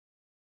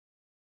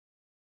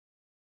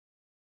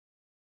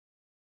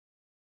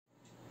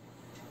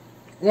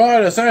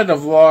Well, I decided to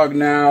vlog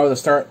now to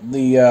start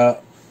the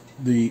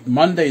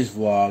Monday's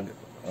vlog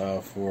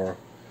for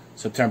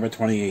September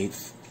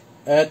 28th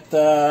at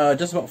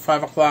just about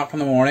 5 o'clock in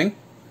the morning.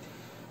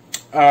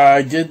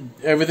 I did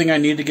everything I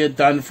need to get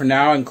done for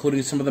now,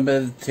 including some of the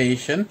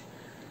meditation.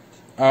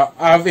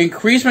 I've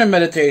increased my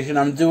meditation.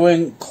 I'm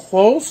doing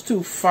close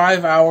to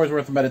 5 hours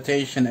worth of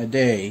meditation a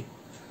day.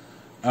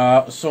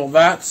 So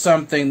that's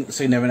something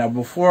significant. Now,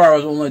 before I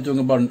was only doing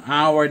about an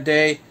hour a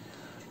day.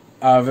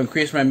 I've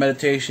increased my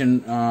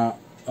meditation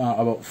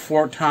about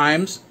 4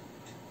 times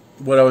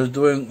what I was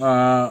doing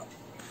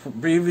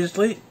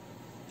previously.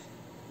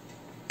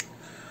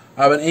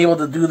 I've been able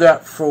to do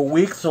that for a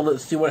week, so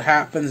let's see what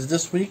happens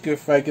this week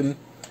if I can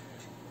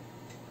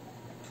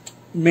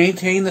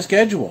maintain the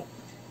schedule.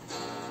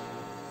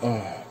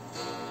 There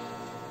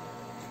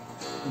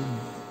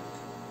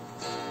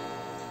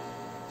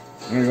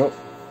you go.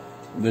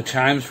 The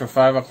chimes for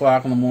 5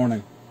 o'clock in the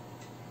morning.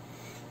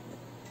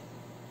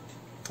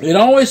 It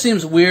always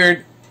seems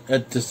weird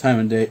at this time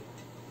of day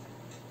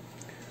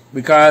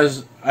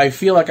because I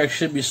feel like I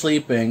should be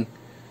sleeping.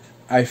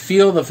 I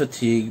feel the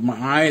fatigue. My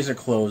eyes are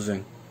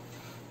closing.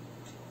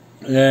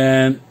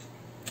 And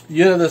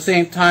yet at the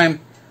same time,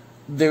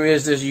 there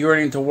is this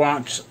yearning to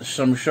watch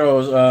some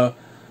shows.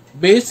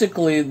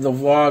 Basically, the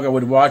vlog I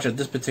would watch at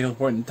this particular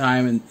point in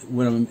time and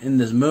when I'm in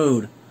this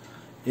mood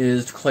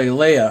is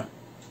Klailea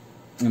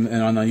and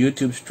on the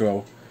YouTube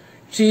Stroll.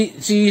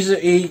 She's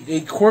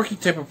a quirky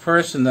type of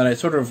person that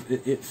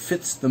it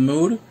fits the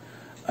mood.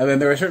 I mean,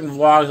 there are certain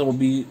vlogs that will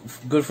be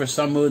good for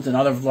some moods and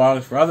other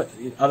vlogs for other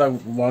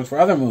vlogs for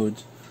other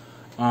moods.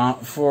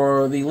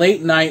 For the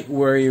late night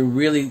where you're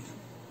really,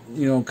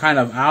 kind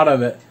of out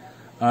of it,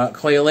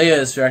 Klailea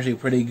is actually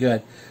pretty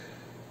good.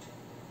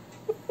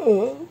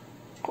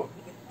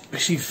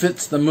 She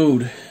fits the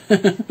mood.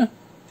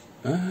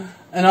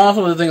 And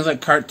also the things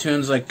like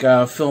cartoons like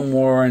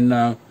Fillmore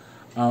and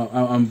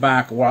I'm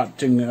back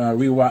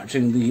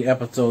rewatching the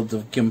episodes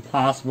of Kim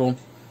Possible.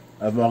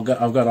 I've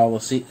got all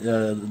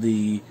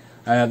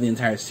I have the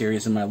entire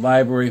series in my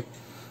library.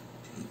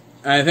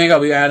 I think I'll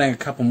be adding a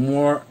couple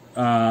more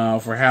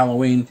for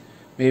Halloween.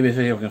 Maybe if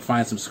I can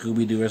find some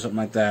Scooby-Doo or something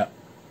like that.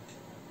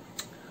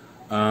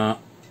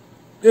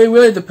 It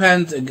really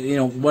depends,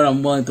 what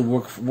I'm willing to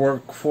work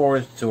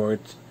forward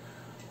towards,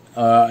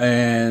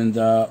 and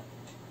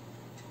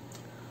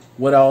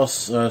what else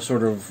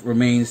sort of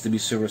remains to be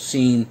sort of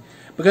seen.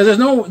 Because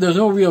there's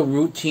no real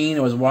routine.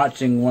 I was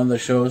watching one of the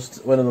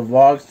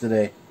vlogs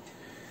today,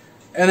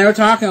 and they were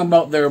talking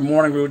about their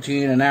morning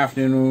routine and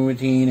afternoon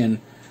routine, and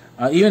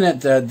even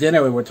at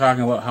dinner we were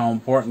talking about how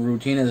important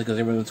routine is because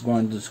everyone's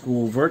going to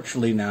school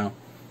virtually now,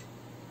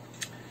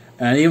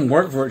 and even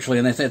work virtually.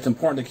 And they say it's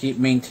important to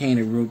maintain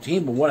a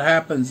routine. But what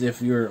happens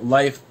if your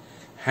life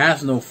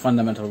has no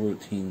fundamental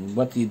routine?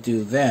 What do you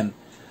do then?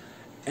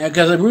 And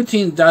because a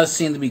routine does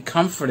seem to be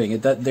comforting,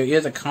 there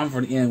is a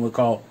comfort in what we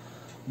call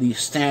the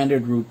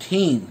standard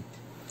routine.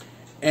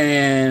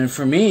 And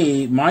for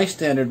me, my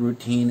standard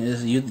routine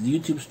is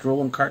YouTube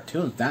Stroll and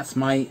cartoons. That's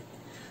my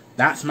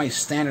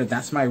standard.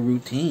 That's my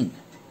routine,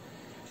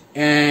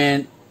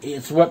 and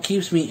it's what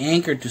keeps me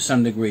anchored to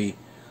some degree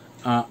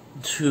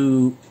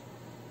to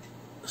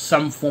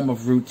some form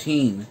of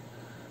routine.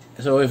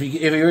 So if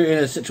you're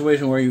in a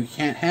situation where you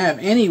can't have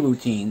any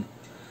routine,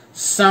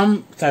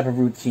 some type of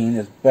routine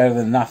is better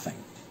than nothing.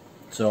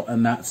 So,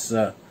 and that's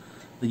the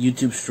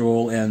YouTube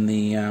Stroll and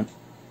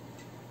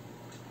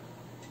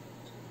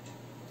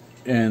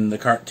the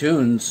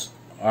cartoons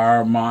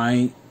are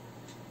my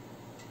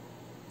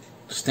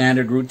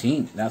standard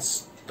routine.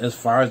 That's as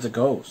far as it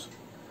goes.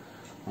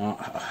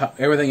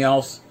 Everything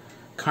else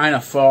kind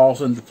of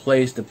falls into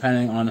place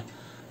depending on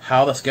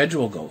how the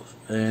schedule goes.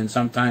 And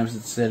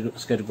sometimes the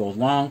schedule goes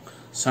long,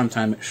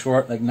 sometimes it's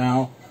short. Like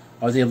now,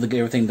 I was able to get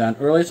everything done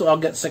early, so I'll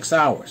get 6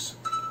 hours.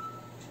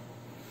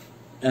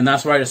 And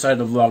that's why I decided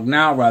to vlog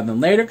now rather than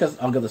later, because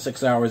I'll get the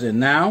 6 hours in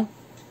now.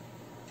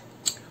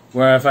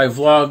 Where if I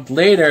vlogged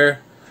later,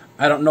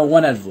 I don't know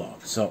when I'd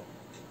vlog. So,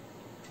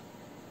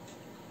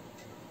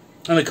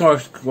 and the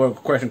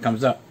question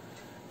comes up,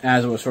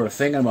 as I was sort of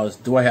thinking about, is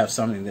do I have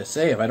something to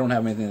say? If I don't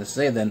have anything to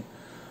say, then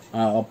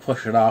I'll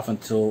push it off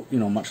until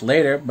much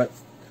later. But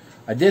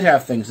I did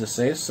have things to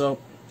say, so.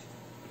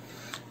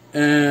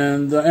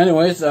 And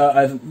anyways,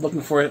 I'm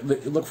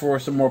look for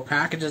some more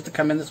packages to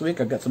come in this week.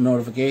 I've got some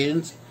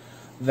notifications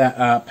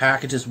that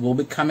packages will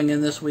be coming in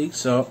this week.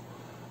 So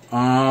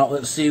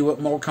let's see what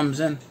more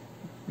comes in.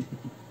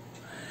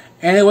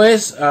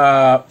 Anyways,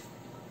 I'll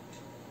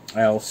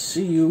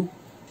see you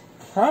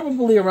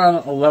probably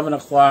around 11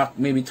 o'clock,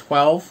 maybe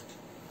 12,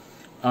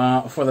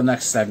 for the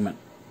next segment.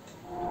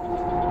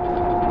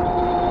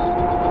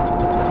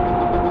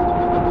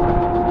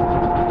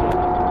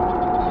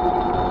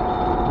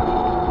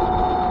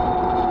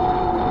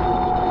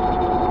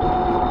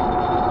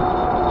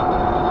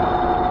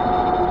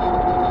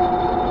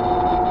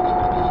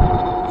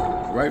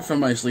 Right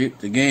from my sleep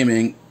to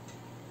gaming,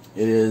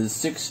 it is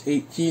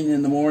 6:18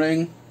 in the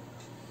morning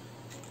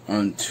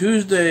on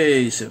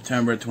Tuesday,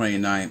 September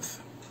 29th,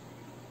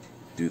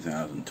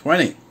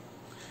 2020.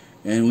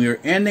 And we are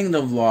ending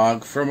the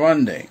vlog for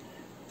Monday.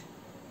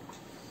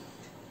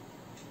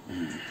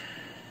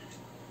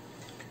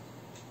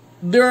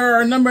 There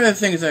are a number of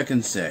things I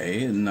can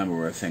say, a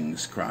number of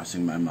things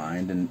crossing my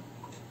mind, and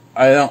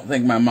I don't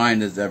think my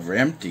mind is ever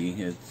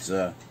empty. It's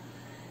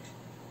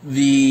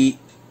the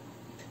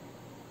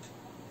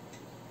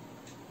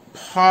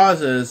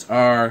pauses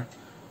are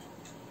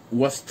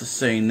what's to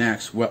say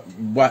next. What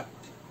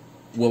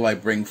will I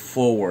bring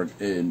forward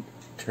in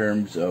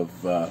terms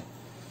of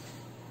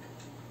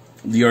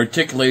the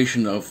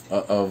articulation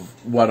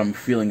of what I'm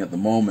feeling at the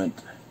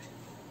moment.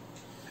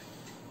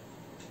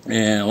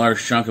 And a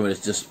large chunk of it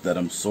is just that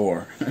I'm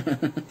sore.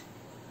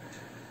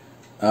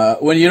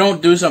 When you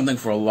don't do something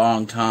for a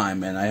long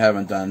time, and I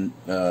haven't done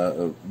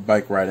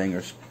bike riding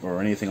or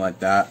anything like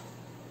that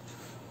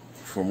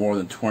for more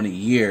than 20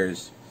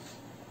 years,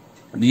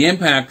 the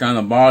impact on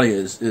the body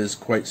is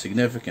quite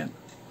significant.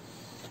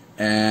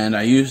 And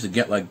I used to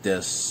get like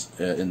this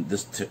in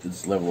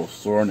this level of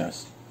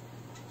soreness.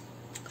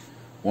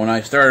 When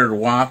I started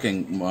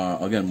walking,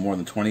 again, more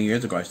than 20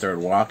 years ago, I started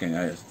walking.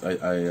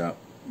 I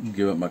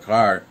gave up my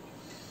car,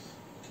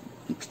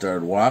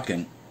 started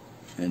walking,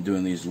 and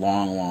doing these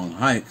long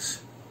my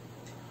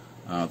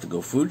to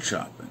go food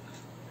shopping.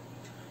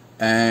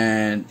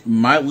 And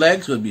my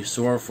legs would be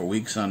sore for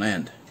weeks on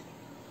end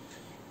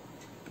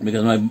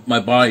because my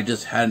body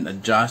just hadn't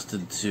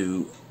adjusted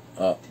to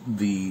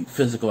the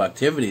physical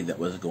activity that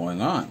was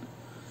going on.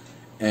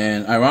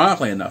 And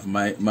ironically enough,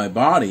 my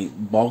body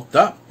bulked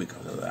up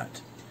because of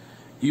that.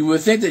 You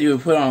would think that you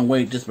would put on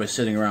weight just by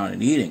sitting around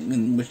and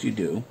eating, which you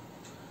do.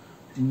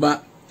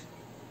 But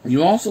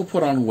you also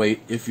put on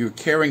weight if you're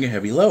carrying a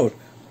heavy load.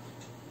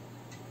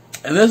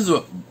 And this is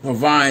what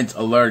provides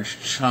a large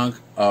chunk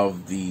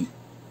of the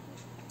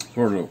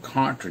sort of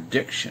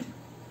contradiction.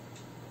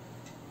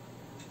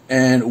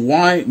 And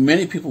why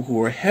many people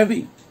who are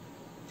heavy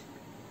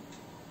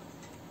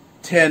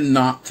tend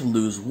not to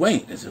lose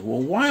weight. They say,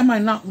 well, why am I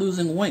not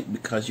losing weight?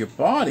 Because your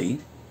body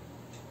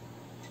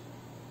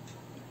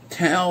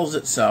tells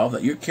itself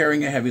that you're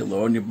carrying a heavy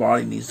load and your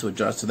body needs to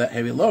adjust to that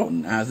heavy load.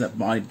 And as that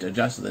body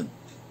adjusts to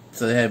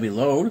the heavy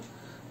load,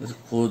 this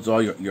includes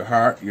all your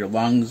heart, your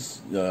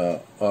lungs,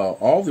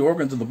 all the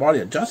organs of the body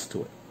adjust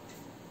to it.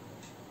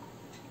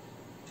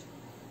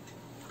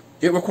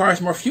 It requires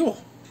more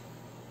fuel.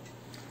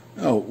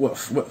 Oh,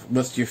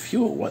 what's your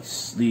fuel?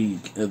 What's the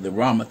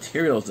raw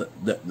materials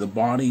that the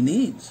body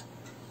needs?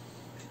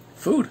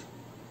 Food.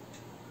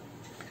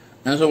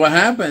 And so what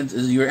happens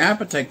is your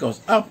appetite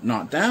goes up,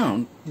 not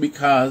down,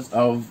 because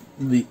of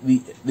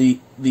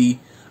the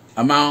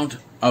amount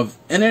of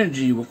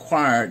energy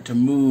required to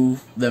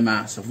move the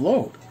massive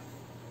load.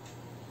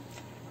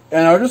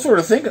 And I was just sort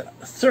of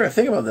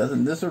think about this,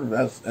 and this sort of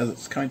as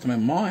it's coming to my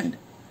mind,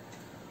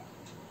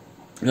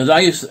 because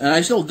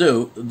I still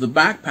do. The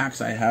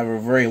backpacks I have are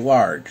very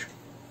large,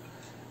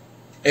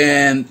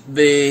 and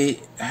they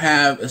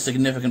have a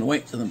significant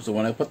weight to them. So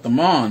when I put them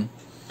on,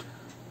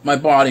 my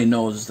body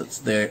knows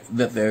that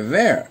they're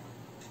there.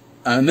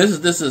 And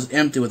this is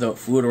empty without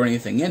food or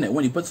anything in it.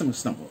 When you put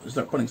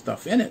start putting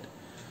stuff in it,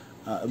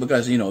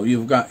 because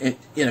you've got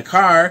in a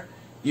car,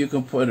 you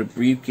can put a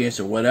briefcase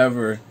or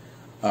whatever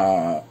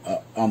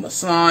on the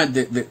side.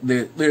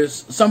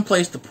 There's some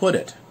place to put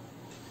it,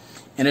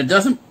 and it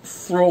doesn't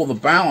throw the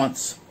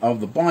balance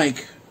of the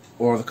bike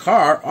or the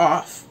car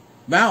off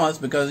balance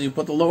because you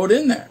put the load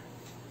in there.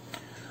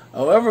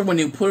 However, when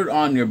you put it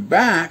on your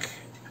back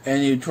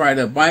and you try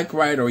to bike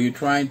ride, or you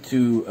try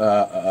to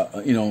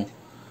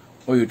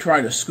or you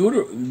try to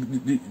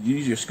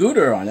use your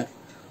scooter on it,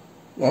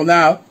 well,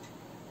 now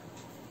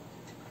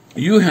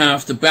you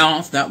have to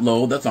balance that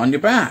load that's on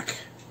your back.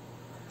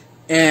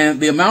 And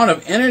the amount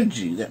of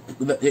energy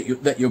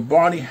that your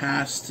body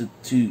has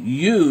to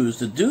use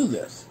to do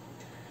this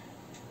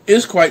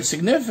is quite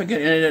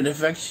significant, and it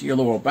affects your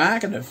lower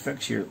back, it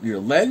affects your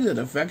legs, it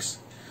affects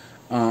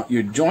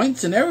your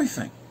joints and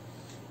everything.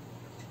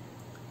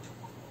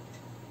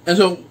 And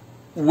so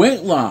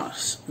weight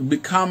loss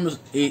becomes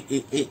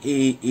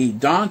a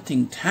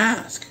daunting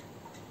task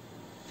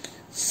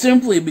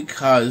simply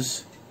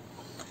because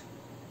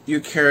you're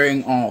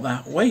carrying all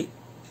that weight.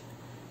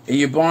 And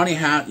your body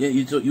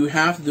you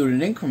have to do it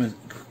in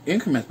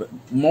increments, but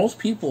most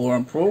people are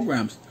on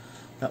programs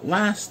that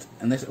last,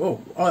 and they say,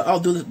 oh, I'll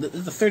do this. This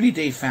is a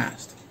 30-day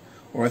fast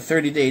or a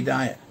 30-day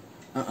diet.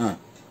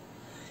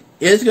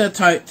 It's going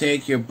to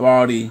take your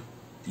body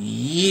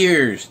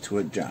years to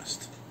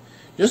adjust.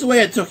 Just the way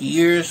it took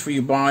years for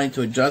your body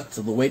to adjust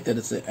to the weight that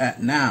it's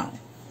at now,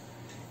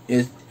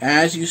 is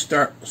as you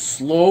start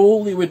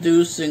slowly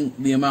reducing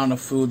the amount of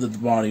food that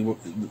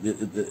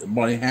the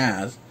body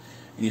has,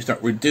 and you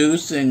start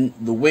reducing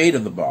the weight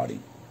of the body,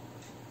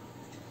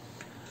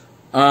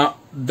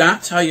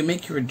 that's how you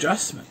make your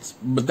adjustments.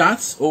 But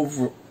that's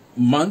over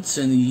months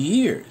and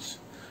years,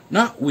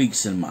 not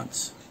weeks and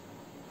months.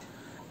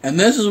 And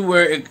this is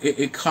where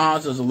it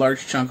causes a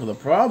large chunk of the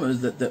problem,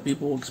 is that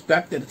people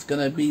expect that it's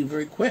going to be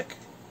very quick.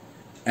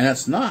 And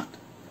it's not.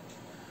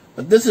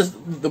 But this is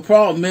the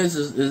problem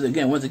is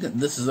again, once again,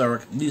 these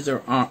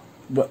are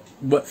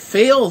what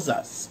fails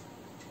us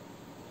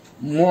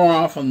more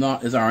often than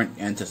not is our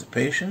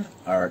anticipation,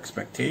 our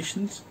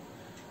expectations.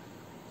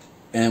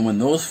 And when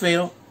those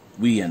fail,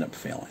 we end up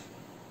failing.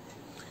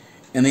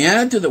 And the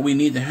attitude that we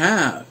need to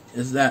have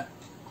is that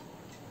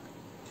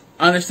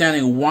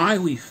understanding why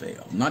we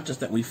fail, not just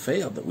that we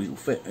failed, that we,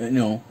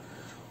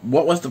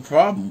 what was the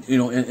problem?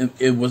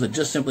 And was it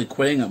just simply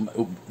quitting?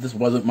 This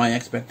wasn't my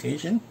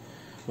expectation.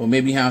 Well,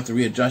 maybe you have to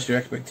readjust your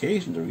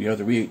expectations, or you have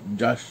to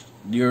readjust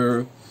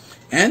your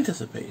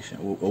anticipation,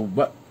 or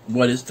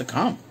what is to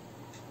come.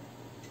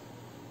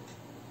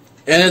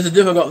 And it's a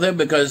difficult thing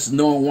because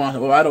no one wants.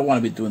 Well, I don't want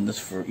to be doing this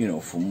for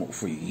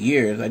for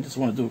years. I just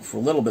want to do it for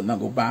a little bit and then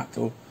go back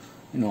to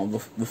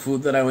the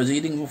food that I was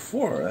eating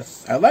before.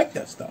 I like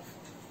that stuff,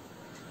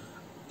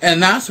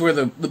 and that's where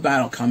the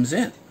battle comes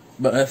in.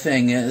 But the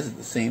thing is, at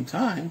the same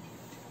time,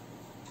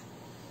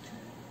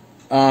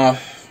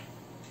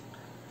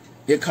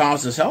 it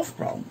causes health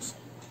problems.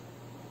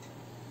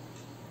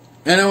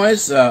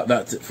 Anyways,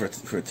 that's it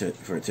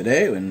for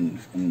today. In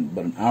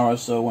about an hour or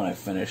so, when I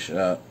finish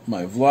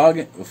my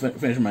vlog,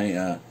 finish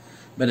my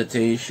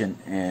meditation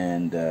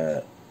and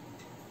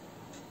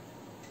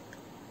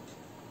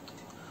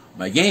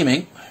my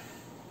gaming,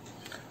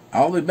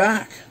 I'll be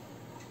back.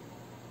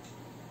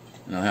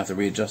 And I'll have to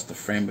readjust the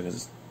frame because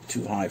it's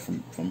too high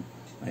from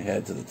my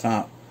head to the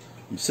top.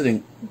 I'm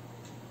sitting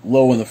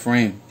low in the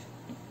frame.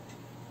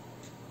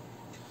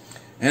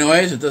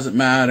 Anyways, it doesn't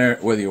matter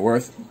whether you're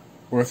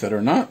worth it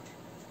or not.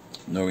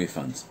 No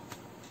refunds.